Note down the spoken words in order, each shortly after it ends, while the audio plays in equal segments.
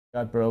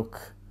I broke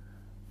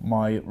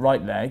my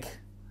right leg,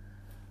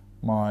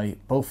 my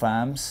both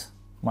arms,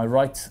 my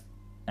right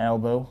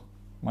elbow,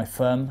 my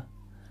thumb,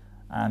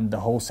 and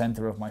the whole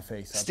centre of my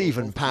face.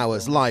 Stephen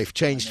Power's life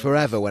changed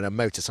forever when a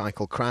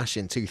motorcycle crash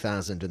in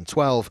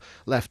 2012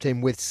 left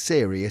him with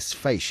serious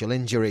facial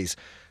injuries.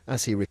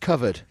 As he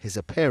recovered, his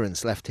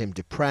appearance left him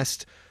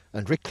depressed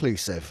and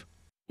reclusive.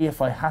 If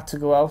I had to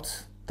go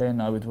out, then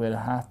I would wear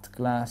a hat,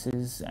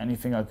 glasses,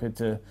 anything I could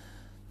to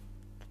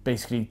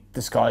basically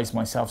disguise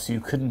myself so you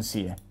couldn't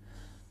see it.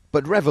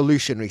 But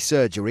revolutionary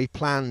surgery,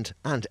 planned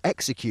and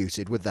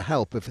executed with the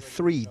help of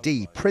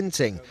 3D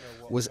printing,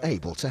 was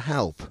able to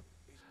help.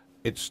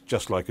 It's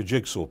just like a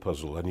jigsaw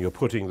puzzle, and you're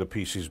putting the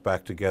pieces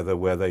back together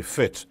where they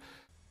fit.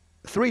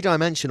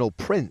 Three-dimensional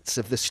prints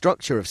of the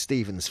structure of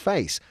Stephen's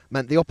face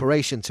meant the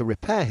operation to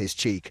repair his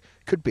cheek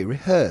could be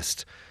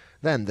rehearsed.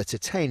 Then the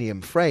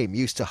titanium frame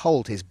used to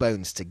hold his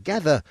bones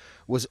together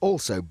was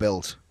also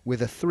built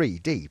with a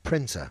 3D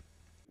printer.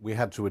 We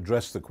had to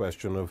address the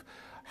question of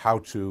how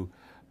to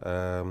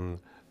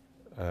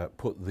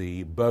put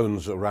the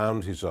bones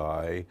around his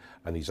eye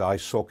and his eye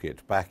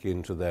socket back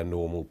into their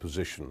normal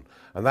position.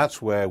 And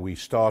that's where we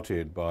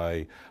started,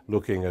 by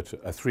looking at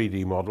a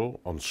 3D model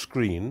on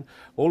screen.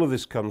 All of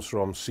this comes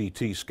from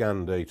CT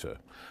scan data,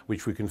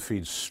 which we can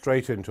feed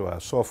straight into our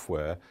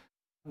software.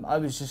 I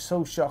was just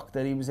so shocked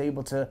that he was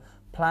able to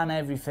plan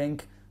everything,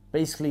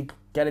 basically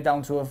get it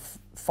down to a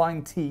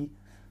fine T,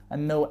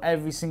 and know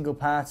every single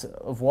part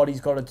of what he's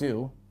got to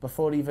do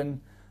before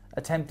even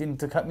attempting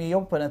to cut me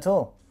open at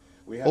all.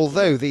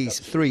 Although these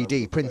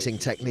 3D printing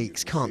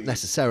techniques can't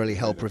necessarily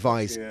help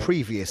revise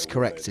previous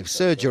corrective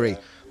surgery,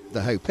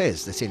 the hope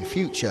is that in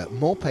future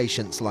more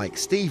patients like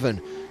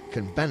Stephen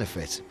can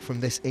benefit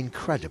from this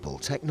incredible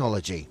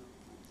technology.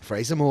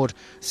 Fraser Maud,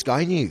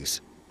 Sky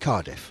News,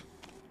 Cardiff.